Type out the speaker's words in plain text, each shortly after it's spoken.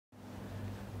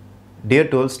Dear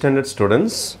 12th standard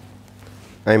students,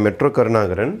 I am Metro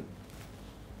Karnagaran.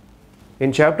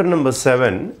 In chapter number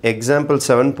 7, example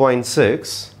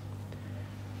 7.6,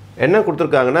 என்ன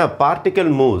கொடுத்திருக்காங்கன்னா particle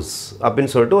moves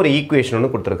அப்படினு சொல்லிட்டு ஒரு equation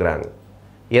ஒன்று கொடுத்திருக்காங்க.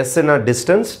 S னா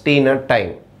distance, T னா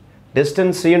time.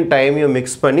 Distanceயும் timeயும்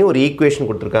mix பண்ணி ஒரு ஈக்குவேஷன்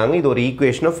கொடுத்திருக்காங்க. இது ஒரு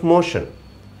ஈக்குவேஷன் of motion.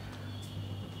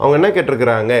 அவங்க என்ன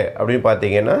கேட்டிருக்காங்க அப்படினு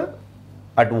பாத்தீங்கன்னா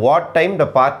at what time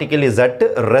the particle is at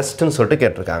rest னு சொல்லிட்டு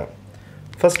கேட்டிருக்காங்க.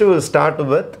 First we will start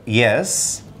with S.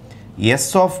 S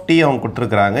of t அவங்க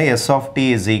கொடுத்திருக்காங்க. S of t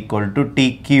is equal to t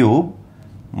cube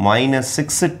minus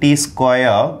 6t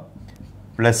square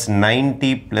plus 9t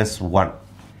plus 1.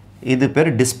 இது பேர்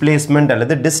displacement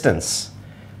அல்லது distance.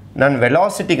 நான்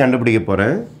velocity கண்டுபிடிக்க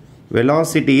போறேன்.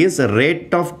 Velocity is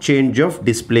rate of change of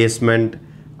displacement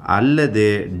அல்லது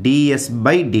ds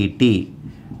by dt.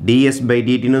 ds by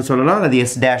dt னு சொல்லலாம் அல்லது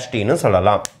s dash t னு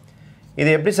சொல்லலாம். இது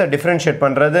எப்படி சார் டிஃபரன்ஷியேட்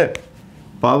பண்றது?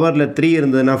 பவர்ல 3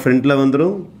 இருந்ததுனா ஃப்ரண்ட்ல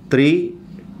வந்துரும்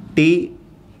 3t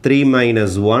 3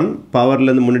 minus 1 பவர்ல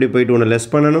இருந்து முன்னாடி போய்ட்டு 1 லெஸ்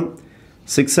பண்ணனும்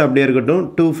 6 அப்படியே இருக்கட்டும்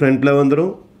 2 ஃப்ரண்ட்ல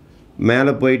வந்துரும்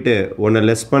மேலே போய்ட்டு 1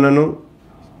 லெஸ் பண்ணனும்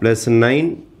plus 9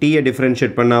 t ஐ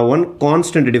டிஃபரன்ஷியேட் பண்ணா 1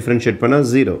 கான்ஸ்டன்ட் டிஃபரன்ஷியேட் பண்ணா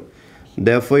 0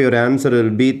 therefore your answer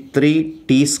will be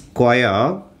 3t square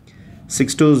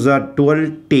 6 2s are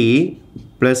 12t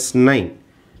plus 9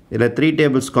 இதுல 3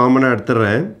 டேபிள்ஸ் காமனா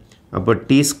எடுத்துறேன் அப்ப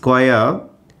t square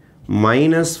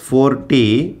minus 4t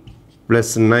plus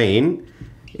 9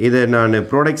 இதை நான்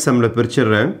product சம்ல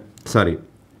பிரிச்சிடுறேன் sorry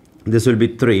this will be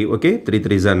 3 okay 3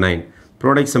 3s are 9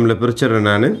 product சம்ல பிரிச்சிடுறேன்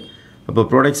நான் அப்போ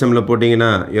product சம்ல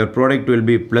போடிங்கனா your product will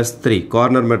be plus 3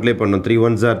 corner மெட்லே பண்ணனும் 3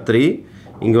 1s are 3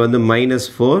 இங்க வந்து minus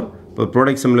 4 இப்போ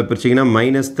ப்ராடக்ட் சம்ல பிரிச்சீங்கனா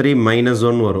minus 3 minus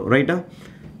 1 வரும் ரைட்டா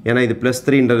ஏனா இது plus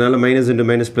 3 ன்றதால minus into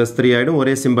minus plus 3 ஆயிடும்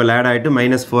ஒரே சிம்பல் ஆட் ஆயிட்டு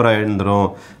minus 4 ஆயிடும்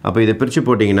அப்ப இத பிரிச்சு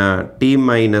போடிங்கனா t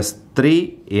minus 3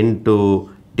 into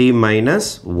t minus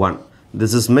 1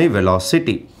 this is my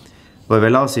velocity so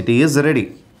velocity is ready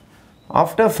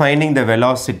after finding the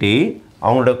velocity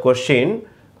அவங்களோட question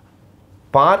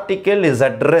particle is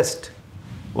at rest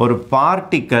ஒரு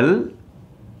particle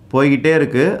போயிட்டே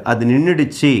இருக்கு அது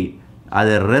நின்னுடுச்சு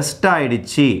அது ரெஸ்ட்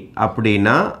ஆயிடுச்சு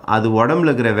அப்படினா அது உடம்புல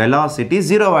இருக்கிற velocity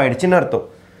 0 ஆயிடுச்சுன்னு அர்த்தம்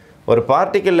ஒரு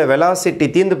பார்ட்டிகிள்ல velocity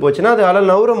தீந்து போச்சுனா அது அல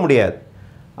நவுற முடியாது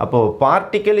அப்போ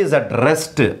particle is at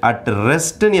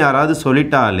rest னு யாராவது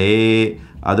சொல்லிட்டாலே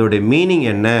அதோட மீனிங்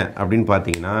என்ன அப்படினு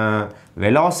பாத்தீங்கன்னா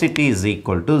velocity is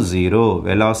equal to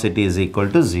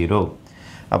 0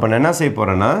 அப்ப நான் என்ன செய்ய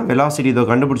போறேன்னா velocity இதோ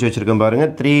கண்டுபிடிச்சு வச்சிருக்கேன் பாருங்க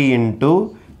 3 into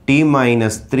t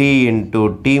minus 3 into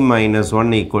t minus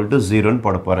 1 equal to 0 னு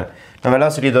போட போறேன் நான்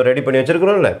velocity இதோ ரெடி பண்ணி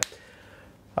வச்சிருக்கறோம்ல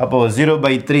அப்போ 0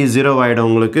 by 3 0 ஆயிடும்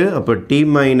உங்களுக்கு அப்போ t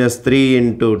minus 3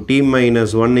 into t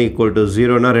minus 1 equal to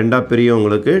 0 னா ரெண்டா பிரியும்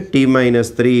உங்களுக்கு t minus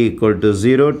 3 equal to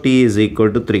 0 t is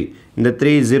equal to 3 இந்த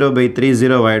 3 0 by 3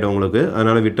 0 ஆயிடும் உங்களுக்கு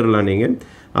அதனால விட்டுறலாம் நீங்க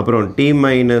அப்புறம் t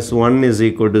minus 1 is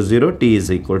equal to 0 t is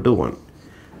equal to 1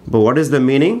 இப்போ what is the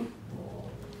meaning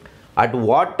at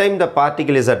what time the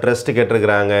particle is at rest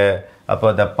கேட்டிருக்காங்க அப்போ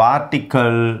the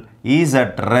particle is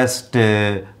at rest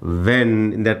when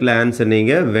இந்த இடத்துல ஆன்சர்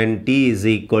நீங்க when t is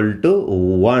equal to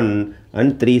 1 and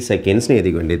 3 seconds னு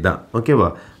எழுதிக்க வேண்டியதுதான் ஓகேவா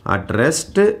at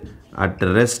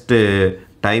rest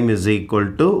time is equal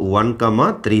to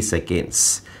 1,3 seconds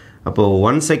அப்போ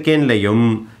 1 செகண்ட்லயும்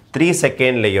 3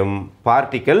 செகண்ட்லயும்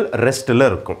particle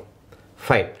ரெஸ்ட்ல இருக்கும்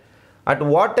fine at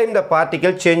what time the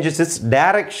particle changes its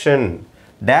direction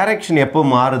எப்போ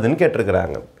மாறுதுன்னு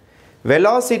கேட்டிருக்காங்க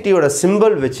velocity ஓட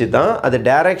சிம்பல் வச்சு தான் அது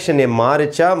டைரக்ஷன்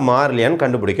மாறிச்சா மாறலையான்னு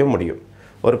கண்டுபிடிக்க முடியும்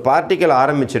ஒரு பார்ட்டிகல்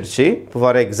ஆரம்பிச்சிடுச்சு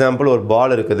ஃபார் எக்ஸாம்பிள் ஒரு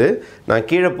பால் இருக்குது நான்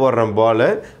கீழே போடுறேன் பால்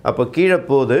அப்போ கீழே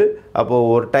போகுது அப்போ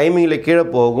ஒரு டைமிங்ல கீழே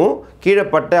போகும் கீழே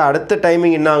பட்ட அடுத்த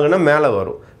டைமிங் என்ன ஆகும்னா மேலே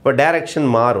வரும் இப்போ டைரக்ஷன்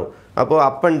மாறும் அப்போ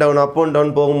அப் அண்ட்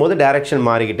டவுன் போகும்போது டைரக்ஷன்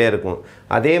மாறிக்கிட்டே இருக்கும்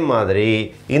அதே மாதிரி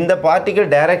இந்த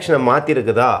பார்ட்டிகல் டைரக்ஷனை மாத்தி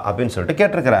இருக்குதா அப்படினு சொல்லிட்டு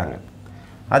கேட்டிருக்காங்க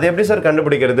அது எப்படி சார்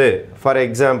கண்டுபிடிக்கிறது for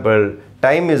example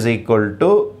time is equal to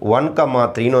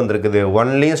 1,3 னு வந்திருக்குது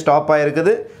 1 லயும் ஸ்டாப்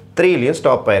ஆயிருக்குது 3 லயும்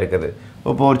ஸ்டாப் ஆயிருக்குது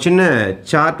இப்போ ஒரு சின்ன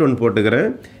சார்ட் ஒன்னு போட்டுக்கறேன்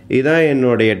இதான்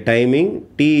என்னோட timing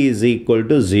t is equal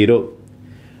to 0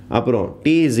 அப்புறம்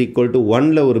t is equal to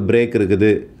 1 ல ஒரு பிரேக்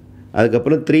இருக்குது அதுக்கு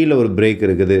அப்புறம் 3 ல ஒரு பிரேக்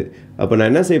இருக்குது அப்ப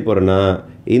நான் என்ன செய்ய போறேன்னா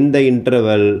இந்த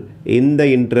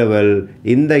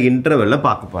இன்டர்வல்ல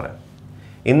பார்க்க போறேன்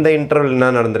இந்த இன்டர்வல் என்ன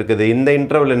நடந்துருக்குது இந்த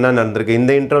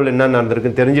இன்டர்வல் என்ன நடந்துருக்கு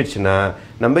தெரிஞ்சிடுச்சுனா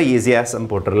நம்ம ஈஸியா சம்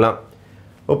போட்டுறலாம்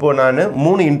இப்போ நான்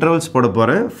 3 இன்டர்வல்ஸ் போட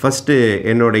போறேன் ஃபர்ஸ்ட்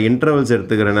என்னோட இன்டர்வல்ஸ்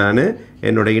எடுத்துக்கறேன் நான்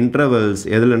என்னோட இன்டர்வல்ஸ்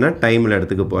எதுலனா டைம்ல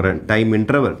எடுத்துக்க போறேன் டைம்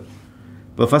இன்டர்வல்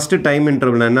இப்போ ஃபர்ஸ்ட் டைம்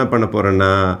இன்டர்வல் நான் என்ன பண்ண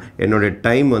போறேன்னா என்னோட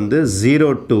டைம் வந்து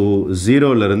 0 to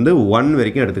 0 ல இருந்து 1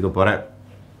 வரைக்கும் எடுத்துக்க போறேன்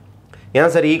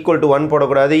ஏன் சார் ஈக்குவல் டு 1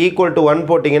 போடக்கூடாது? ஈக்குவல் டு 1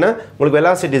 போட்டிங்கன்னா உங்களுக்கு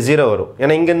வெலாசிட்டி 0 வரும்.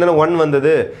 ஏன்னா இங்கே இருந்தாலும் 1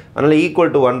 வந்தது, அதனால்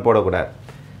ஈக்குவல் டு 1 போடக்கூடாது.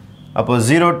 அப்போ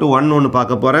 0 to 1 ஒன்று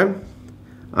பார்க்க போகிறேன்.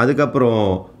 அதுக்கப்புறம்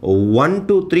 1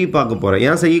 to 3 பார்க்க போகிறேன்.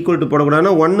 ஏன் சார் ஈக்குவல் டு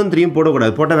போடக்கூடாதுன்னா 1ம் 3ம்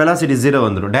போடக்கூடாது. போட்டால் வெலாசிட்டி 0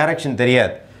 வந்துடும், டைரக்ஷன்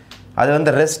தெரியாது. அது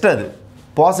வந்து ரெஸ்ட், அது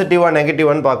பாசிட்டிவாக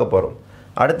நெகட்டிவான்னு பார்க்க போகிறோம்.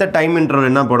 அடுத்த டைம் இன்டர்வல்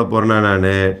என்ன போட போகிறேன்னா நான்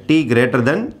t greater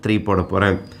than 3 போட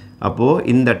போகிறேன். அப்போது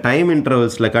இந்த டைம்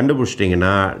இன்டர்வல்ஸில்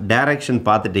கண்டுபிடிச்சிட்டிங்கன்னா டைரக்ஷன்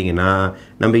பார்த்துட்டிங்கன்னா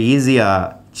நம்ம ஈஸியாக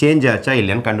சேஞ்ச் ஆச்சா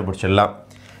இல்லையான்னு கண்டுபிடிச்சிடலாம்.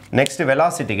 நெக்ஸ்ட்டு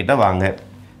வெலாசிட்டி கிட்ட வாங்க.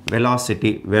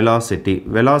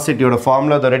 வெலாசிட்டியோட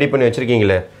ஃபார்முலா அதை ரெடி பண்ணி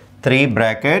வச்சுருக்கீங்களே, 3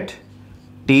 bracket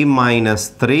t minus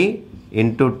 3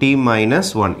 into t minus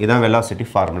 1, இதான் வெலாசிட்டி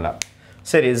ஃபார்முலா.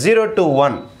 சரி, 0 to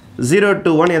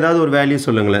 1 ஏதாவது ஒரு வேல்யூ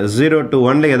சொல்லுங்களேன். 0 to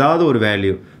 1ல் ஏதாவது ஒரு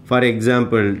value. For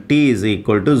example t is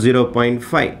equal to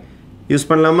 0.5 use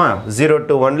பண்ணலாமா? 0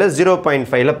 to 1ல்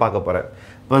 0.5ல் பார்க்க போகிறேன்.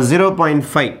 இப்போ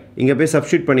 0.5 இங்கே போய்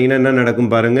சப்ஸ்டியூட் பண்ணிங்கன்னா என்ன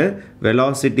நடக்கும் பாருங்கள்.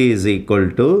 Velocity is equal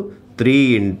to 3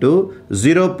 into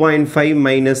 0.5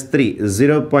 minus 3.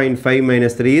 0.5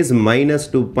 minus 3 is minus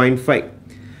 2.5.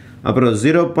 அப்புறம்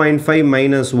 0.5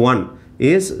 minus 1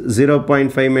 is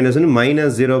 0.5 minus 1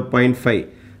 minus 0.5.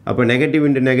 அப்போ negative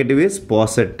into negative is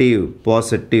positive.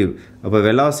 அப்போ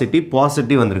வெலாசிட்டி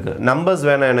பாசிட்டிவ் வந்திருக்கு. நம்பர்ஸ்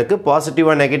வேணாம் எனக்கு,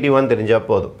 பாசிட்டிவாக நெகட்டிவான்னு தெரிஞ்சால்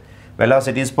போதும்.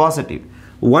 Velocity is positive.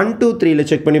 1 to 3ல்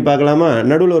check பண்ணி பார்க்கலாமா?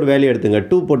 நடுவில் ஒரு வேல்யூ எடுத்துங்க,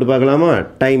 2 போட்டு பார்க்கலாமா?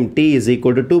 Time t is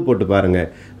equal to 2 போட்டு பாருங்கள்.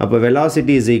 அப்போ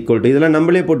வெலாசிட்டி is equal to, இதெல்லாம்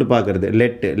நம்மளே போட்டு பார்க்குறது,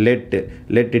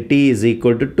 let t is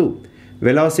equal to 2.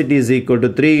 Velocity is equal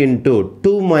to 3 into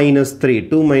 2 minus 3.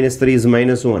 2 minus 3 is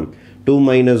minus 1. 2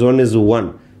 minus 1 is 1.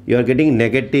 You are getting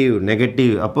negative.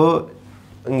 அப்போது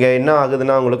இங்கே என்ன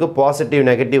ஆகுதுன்னா உங்களுக்கு பாசிட்டிவ்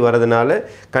நெகட்டிவ் வரதுனால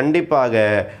கண்டிப்பாக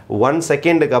 1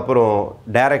 செகண்டுக்கு அப்புறம்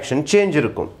டைரக்ஷன் சேஞ்ச்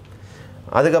இருக்கும்.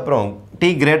 அதுக்கப்புறம் t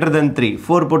greater than 3,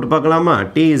 4 போட்டு பார்க்கலாமா?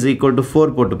 t is equal to 4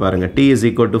 போட்டு பாருங்கள். t is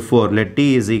equal to 4, let t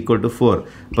is equal to 4.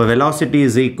 இப்போ velocity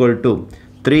is equal to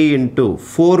 3 into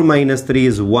 4 minus 3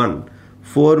 is 1.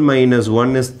 4 minus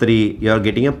 1 is 3. You are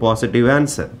getting a positive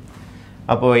answer.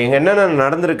 அப்போது இங்கே என்னென்ன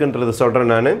நடந்திருக்குன்றது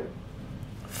சொல்கிறேன் நான்.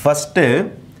 ஃபஸ்ட்டு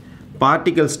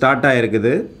பார்ட்டிக்கல்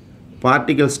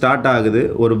ஸ்டார்ட் ஆகுது,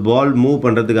 ஒரு பால் மூவ்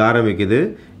பண்ணுறதுக்கு ஆரம்பிக்குது.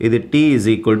 இது t is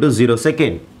equal to 0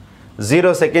 second.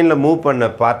 0 செகண்டில் மூவ் பண்ண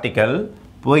பார்ட்டிக்கல்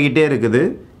போய்கிட்டே இருக்குது,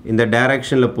 இந்த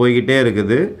டைரக்ஷனில் போய்கிட்டே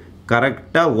இருக்குது.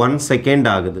 கரெக்டாக 1 செகண்ட்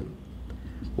ஆகுது.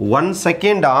 1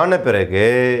 செகண்ட் ஆன பிறகு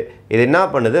இது என்ன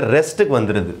பண்ணுது? ரெஸ்ட்டுக்கு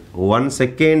வந்துடுது. 1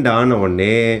 செகண்ட் ஆன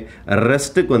உடனே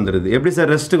ரெஸ்ட்டுக்கு வந்துடுது. எப்படி சார்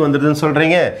ரெஸ்ட்டுக்கு வந்துடுதுன்னு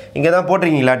சொல்கிறீங்க? இங்கே தான்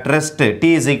போட்டிருக்கீங்களா rest, t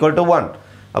is equal to 1.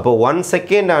 அப்போ 1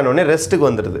 செகண்ட் ஆனோடனே ரெஸ்ட்டுக்கு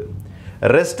வந்துடுது.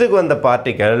 ரெஸ்ட்டுக்கு வந்த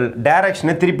பார்ட்டிக்கல்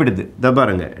டைரக்ஷனை திருப்பிடுது. இதை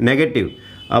பாருங்கள், நெகட்டிவ்.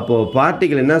 அப்போது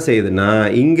பார்ட்டிக்கல் என்ன செய்யுதுன்னா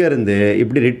இங்கேருந்து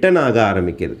இப்படி ரிட்டர்ன் ஆக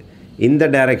ஆரம்பிக்குது. இந்த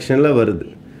டைரக்ஷனில் வருது.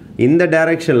 இந்த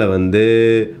டைரக்ஷனில் வந்து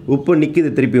இப்போ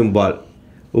நிற்கிது திருப்பியும் பால்.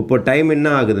 இப்போ டைம் என்ன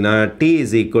ஆகுதுன்னா t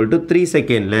is equal to 3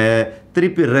 செகண்டில்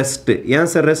திருப்பி ரெஸ்ட்டு. ஏன்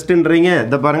சார் ரெஸ்ட்டுன்றீங்க?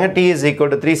 இதை பாருங்கள், t is equal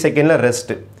to 3 செகண்டில்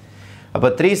ரெஸ்ட்டு. அப்போ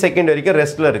 3 செகண்ட் வரைக்கும்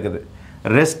ரெஸ்ட்டில் இருக்குது.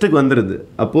 ரெஸ்ட்டுக்கு வந்துடுது.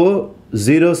 அப்போது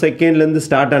 0 செகண்ட்லேருந்து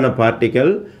ஸ்டார்ட் ஆன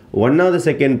பார்ட்டிக்கல் 1வது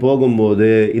செகண்ட் போகும்போது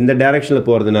இந்த டைரக்ஷனில்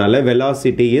போகிறதுனால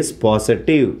வெலாசிட்டி இஸ்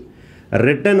பாசிட்டிவ்.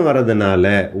 ரிட்டர்ன் வரதுனால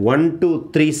 1 to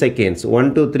 3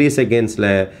 செகண்ட்ஸில்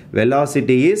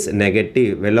வெலாசிட்டி இஸ்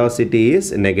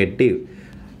நெகட்டிவ்.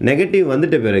 நெகட்டிவ்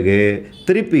வந்துட்ட பிறகு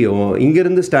திருப்பியும்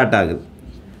இங்கேருந்து ஸ்டார்ட் ஆகுது.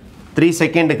 3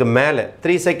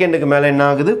 செகண்டுக்கு மேலே என்ன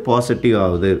ஆகுது? பாசிட்டிவ்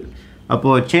ஆகுது.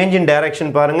 அப்போது சேஞ்ச் இன்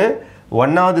டைரக்ஷன் பாருங்கள்.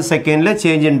 1வது செகண்டில்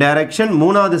சேஞ்ச் இன் டைரக்ஷன்,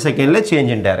 3வது செகண்டில் சேஞ்ச்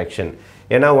இன் டைரக்ஷன்.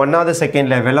 ஏன்னா 1வது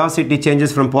செகண்டில் velocity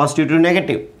changes from positive to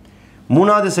negative.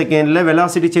 3வது செகண்டில்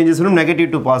velocity changes from negative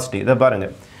to positive. இதை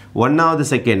பாருங்கள், 1வது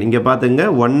செகண்ட் இங்கே பார்த்துங்க,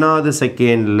 1வது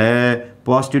செகண்டில்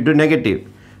பாசிட்டிவ் டு நெகட்டிவ்.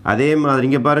 அதே மாதிரி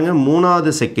இங்கே பாருங்கள்,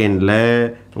 3வது செகண்டில்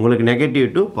உங்களுக்கு நெகட்டிவ்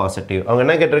டு பாசிட்டிவ். அவங்க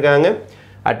என்ன கேட்டிருக்காங்க?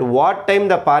 At what time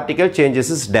the particle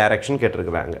changes is direction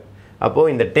கேட்டிருக்கிறாங்க. அப்போது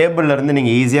இந்த டேபிள்லேருந்து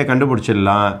நீங்கள் ஈஸியாக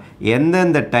கண்டுபிடிச்சிடலாம்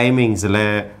எந்தெந்த டைமிங்ஸில்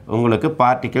உங்களுக்கு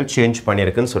பார்ட்டிக்கல் சேஞ்ச்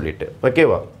பண்ணியிருக்குன்னு சொல்லிட்டு.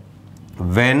 ஓகேவா?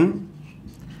 when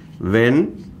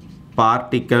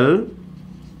particle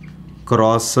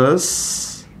crosses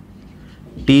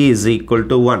t is equal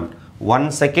to 1. 1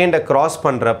 second cross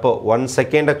பண்ணுறப்போ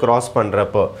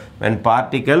when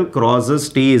particle crosses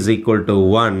t is equal to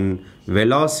 1,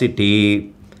 velocity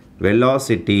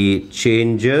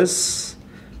changes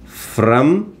from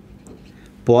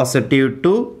positive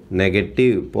to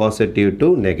negative.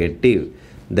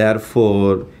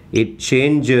 Therefore it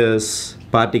changes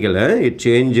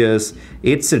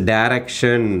its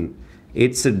direction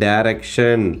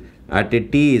at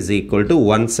t is equal to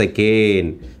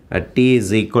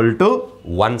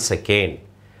 1 second.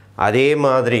 அதே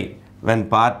மாதிரி when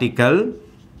particle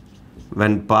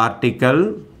when particle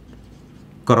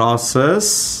crosses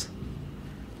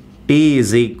t is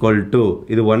equal to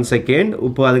இது 1 second.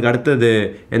 இப்போ அதுக்கு அடுத்தது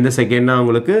எந்த செகண்ட்னா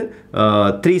உங்களுக்கு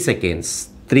 3 seconds.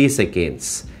 3 seconds.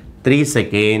 3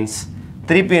 seconds.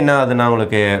 திருப்பி என்ன ஆகுதுன்னா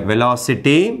உங்களுக்கு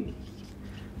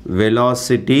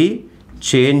velocity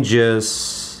changes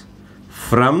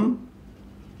from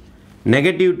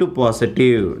negative to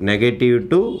positive.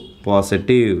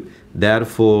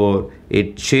 Therefore, it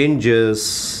changes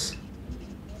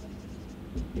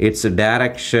its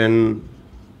direction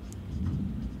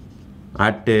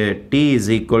at t is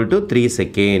equal to 3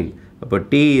 second. அப்போ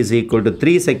t is equal to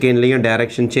 3 secondலையும்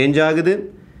direction change ஆகுது.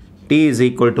 t is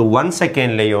equal to 1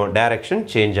 secondலையும் direction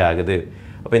change ஆகுது.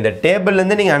 அப்போ இந்த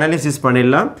டேபிள்லேருந்து நீங்கள் அனாலிசிஸ்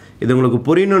பண்ணிடலாம். இது உங்களுக்கு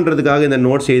புரியணுன்றதுக்காக இந்த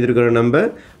நோட்ஸ் எழுதிருக்கிற நம்ம.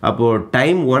 அப்போது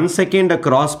டைம் 1 செகண்டை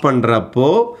க்ராஸ் பண்ணுறப்போ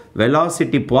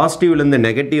வெலாசிட்டி பாசிட்டிவ்லேருந்து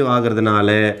நெகட்டிவ் ஆகிறதுனால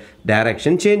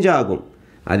டைரக்ஷன் சேஞ்ச் ஆகும்.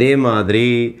 அதே மாதிரி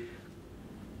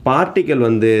பார்ட்டிக்கல்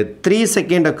வந்து 3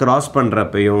 செகண்டை க்ராஸ்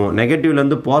பண்ணுறப்பையும்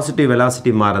நெகட்டிவ்லேருந்து பாசிட்டிவ்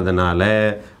வெலாசிட்டி மாறதுனால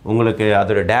உங்களுக்கு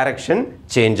அதோட டைரக்ஷன்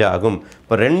சேஞ்ச் ஆகும்.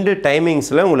 இப்போ 2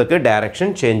 டைமிங்ஸில் உங்களுக்கு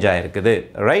டைரக்ஷன் சேஞ்ச் ஆகிருக்குது.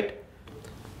 Right?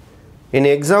 In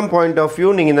exam point of view,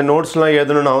 நீங்கள் இந்த நோட்ஸ்லாம்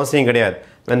எழுதணும்னு அவசியம் கிடையாது.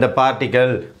 when the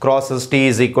particle crosses t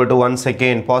is equal to 1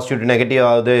 second, positive to negative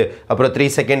ஆகுது, அப்புறம் 3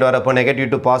 second வரப்போ negative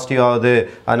to positive ஆகுது,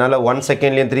 அதனால் 1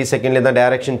 secondலேயும் 3 secondலேயும் தான்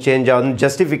direction change ஆகுது.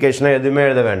 ஜஸ்டிஃபிகேஷனாக எதுவுமே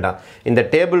எழுத வேண்டாம். இந்த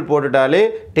table போட்டுட்டாலே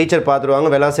teacher பார்த்துருவாங்க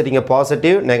வெலாசிட்டிங்க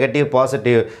positive negative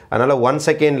positive, அதனால் 1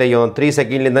 secondலேயும் 3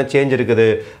 secondலேயும் தான் சேஞ்ச் இருக்குது.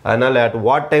 அதனால் at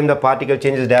what time the particle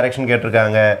changes direction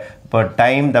கேட்டிருக்காங்க. இப்போ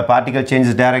time the particle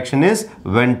changes direction is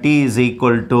when t is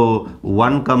equal to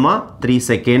 1,3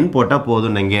 second போட்டால்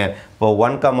போதும். நீங்கள் இப்போ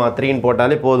 1,3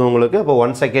 போட்டாலே போதும் உங்களுக்கு. இப்போ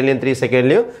 1 secondலேயும் 3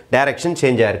 secondலேயும் டைரக்ஷன்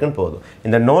சேஞ்ச் ஆகிருக்குன்னு போதும்.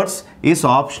 இந்த நோட்ஸ் இஸ்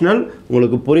ஆப்ஷனல்,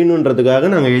 உங்களுக்கு புரியணுன்றதுக்காக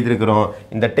நாங்கள் எழுதியிருக்கிறோம்.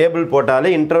 இந்த டேபிள்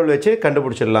போட்டாலே இன்டர்வல் வச்சு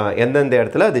கண்டுபிடிச்சிடலாம் எந்தெந்த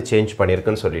இடத்துல அது சேஞ்ச்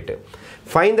பண்ணியிருக்குன்னு சொல்லிட்டு.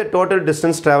 Find the total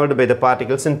distance traveled by the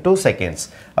particles in 2 seconds.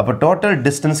 அப்போ total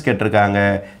distance கேட்டிருக்காங்க,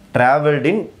 traveled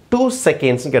in 2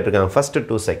 seconds கேட்டிருக்காங்க. First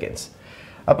 2 seconds.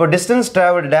 அப்போ டிஸ்டன்ஸ்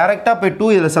ட்ராவல் டேரெக்டாக போய் 2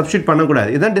 இதில் சப்ஸ்டியூட் பண்ணக்கூடாது.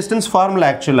 இதுதான் டிஸ்டன்ஸ் ஃபார்முலா.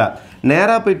 ஆக்சுவலாக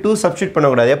நேராக போய் 2 சப்ஸ்டியூட்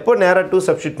பண்ணக்கூடாது. எப்போ நேராக 2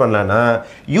 சப்ஸ்டியூட் பண்ணலான்னா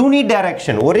யூனிட்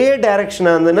டைரக்ஷன், ஒரே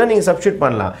டைரக்ஷனாக இருந்ததுன்னா நீங்கள் சப்ஸ்டியூட்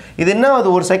பண்ணலாம். இது என்ன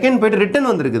அது ஒரு செகண்ட் போய்ட்டு ரிட்டன்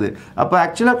வந்துருக்குது. அப்போ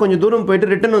ஆக்சுவலாக கொஞ்சம் தூரம்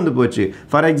போய்ட்டு ரிட்டன் வந்து போச்சு.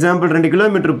 ஃபார் எக்ஸாம்பிள் 2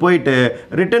 கிலோமீட்டர் போயிட்டு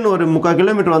ரிட்டன் ஒரு 3/4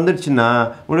 கிலோமீட்டர் வந்துடுச்சுன்னா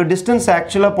உங்களுக்கு டிஸ்டன்ஸ்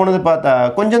ஆக்சுவலாக போனது பார்த்தா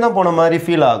கொஞ்சம் தான் போன மாதிரி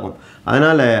ஃபீல் ஆகும்.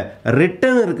 அதனால்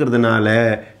ரிட்டன் இருக்கிறதுனால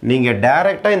நீங்கள்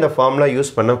டைரெக்டாக இந்த ஃபார்முலா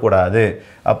யூஸ் பண்ணக்கூடாது.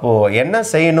 அப்போது என்ன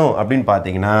செய்யணும் அப்படின்னு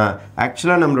பார்த்தீங்கன்னா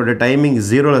ஆக்சுவலாக நம்மளோட டைமிங்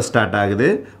 0ல் ஸ்டார்ட் ஆகுது.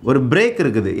 ஒரு பிரேக்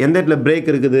இருக்குது. எந்த இடத்துல பிரேக்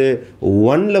இருக்குது?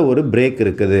 1ல் ஒரு பிரேக்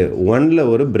இருக்குது. 1ல்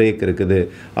ஒரு பிரேக் இருக்குது.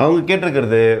 அவங்க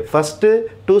கேட்டிருக்கிறது ஃபஸ்ட்டு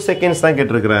 2 செகண்ட்ஸ் தான்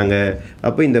கேட்டிருக்கிறாங்க.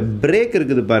 அப்போ இந்த பிரேக்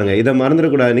இருக்குது பாருங்கள், இதை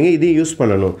மறந்துடக்கூடாது. நீங்கள் இதையும் யூஸ்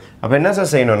பண்ணணும். அப்போ என்ன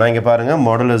சார் செய்யணும்னா இங்கே பாருங்கள்,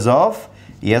 மாடுலஸ் ஆஃப்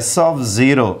s of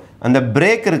 0 அந்த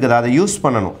பிரேக் இருக்குது அதை யூஸ்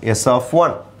பண்ணணும். s of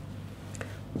 1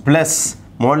 plus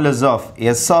modulus of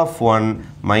s of 1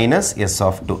 minus s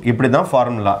of 2. இப்படி தான்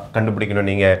ஃபார்முலா கண்டுபிடிக்கணும்.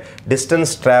 நீங்கள்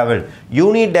டிஸ்டன்ஸ் ட்ராவல்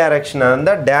யூனிட் டைரக்ஷனாக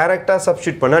இருந்தால் டைரெக்டாக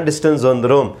சப்ஸ்டியூட் பண்ணால் டிஸ்டன்ஸ்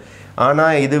வந்துடும்.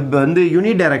 ஆனால் இது வந்து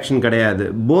யூனிட் டைரக்ஷன் கிடையாது,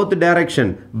 போத்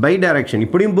டைரக்ஷன் பை டைரக்ஷன்.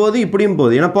 இப்படியும் போகுது இப்படியும்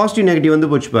போகுது, ஏன்னா பாசிட்டிவ் நெகட்டிவ்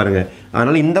வந்து போச்சு பாருங்கள்.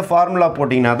 அதனால் இந்த ஃபார்முலா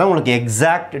போட்டிங்கன்னா தான் உங்களுக்கு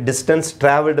exact distance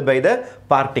travelled by the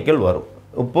particle வரும்.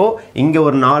 இப்போது இங்கே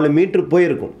ஒரு 4 மீட்ரு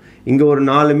போயிருக்கும், இங்கே ஒரு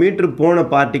 4 மீட்ரு போன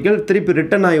பார்ட்டிக்கல் திருப்பி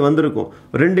ரிட்டன் ஆகி வந்திருக்கும்.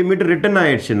 2 மீட்டர் ரிட்டன்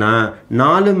ஆகிடுச்சுன்னா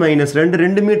 4 - 2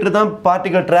 2 மீட்ரு தான்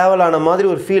பார்ட்டிக்கல் ட்ராவல் ஆன மாதிரி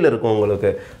ஒரு ஃபீல் இருக்கும்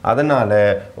உங்களுக்கு. அதனால்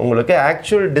உங்களுக்கு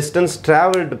ஆக்சுவல் டிஸ்டன்ஸ்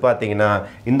ட்ராவல்டு பார்த்தீங்கன்னா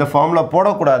இந்த ஃபார்முலா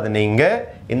போடக்கூடாது, நீங்கள்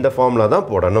இந்த ஃபார்முலா தான்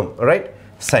போடணும். ரைட்?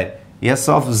 சரி, s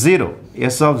of 0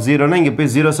 s of 0னா இங்கே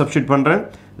போய் 0 சப்ஸ்டியூட் பண்ணுறேன்.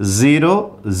 0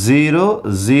 0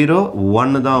 0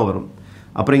 1 தான் வரும்.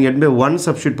 அப்புறம் இங்கே எடுத்து 1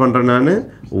 சப்ஸ்டியூட் பண்ணுறேன் நான்.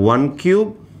 1³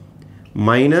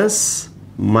 minus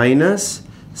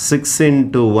 6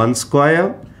 into 1 square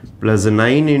plus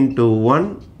 9 into 1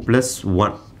 plus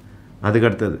 1. அதுக்கு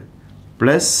அடுத்தது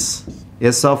plus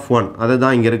s of 1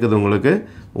 அதுதான் இங்கே இருக்குது உங்களுக்கு.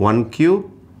 1³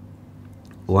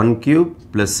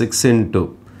 plus 6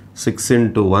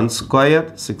 into 1 square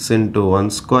 6 into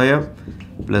 1 square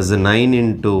plus 9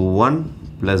 into 1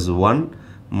 plus 1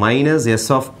 minus s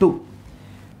of 2.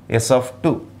 s of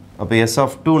 2 அப்போ s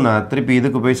of 2 நான் திருப்பி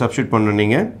இதுக்கு போய் சப்ஸ்டியூட் பண்ணணும்.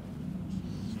 நீங்கள்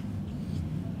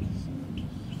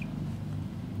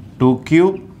 2³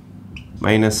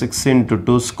 minus 6 into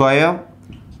 2 square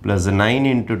plus 9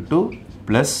 into 2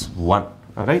 plus 1.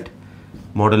 Alright?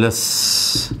 Modulus.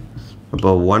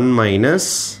 அப்போ 1 minus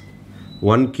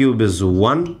 1³ is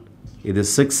 1. இது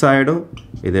 6 ஆயிடும்.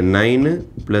 இது 9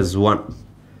 plus 1.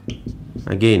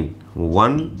 Again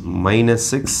 1 minus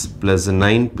 6 plus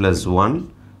 9 plus 1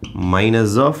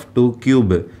 minus of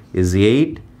 2³ is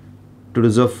 8 2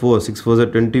 2s are 4, 6 4s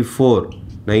are 24,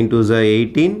 9 2s are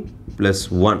 18 plus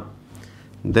 1.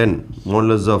 Then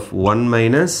modulus of 1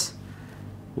 minus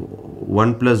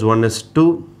 1 plus 1 is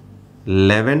 2,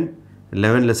 11,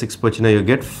 11 plus 6 pochina you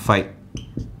get 5.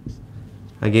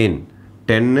 Again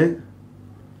 10,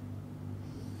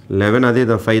 11 adhe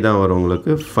the 5 da varum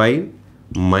ungalku, 5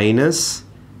 minus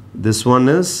this one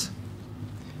is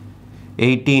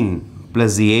 18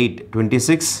 plus the 8,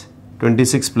 26,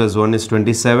 26 plus 1 is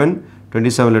 27,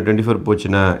 27 la 24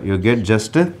 pochina you get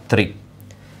just 3.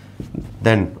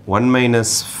 Then 1 minus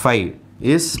 5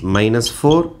 is minus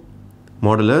 4,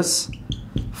 modulus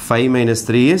 5 minus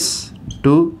 3 is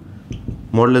 2,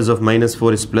 modulus of minus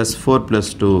 4 is plus 4 plus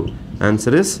 2,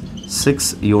 answer is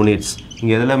 6 units.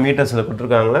 இங்கே எதெல்லாம் மீட்டர்ஸில்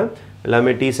கொடுத்துருக்காங்களா,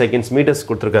 எல்லாமே t seconds meters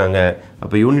கொடுத்துருக்காங்க.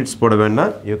 அப்போ units போட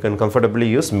வேண்டாம், you can comfortably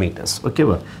use meters.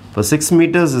 ஓகேவா? இப்போ 6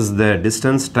 meters is the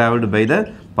distance traveled by the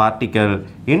particle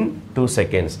in 2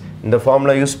 seconds. இந்த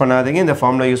ஃபார்முலா யூஸ் பண்ணாதீங்க, இந்த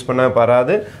ஃபார்முலா யூஸ் பண்ண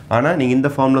பாராது. ஆனால் நீங்கள்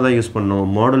இந்த ஃபார்முலா தான் யூஸ் பண்ணணும்.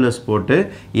 மாடுலஸ் போட்டு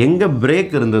எங்கே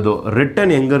பிரேக் இருந்ததோ,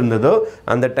 ரிட்டன் எங்கே இருந்ததோ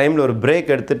அந்த டைமில் ஒரு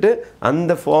பிரேக் எடுத்துகிட்டு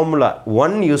அந்த ஃபார்முலா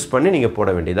 1 யூஸ் பண்ணி நீங்கள்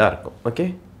போட வேண்டியதாக இருக்கும். Okay,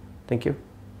 thank you.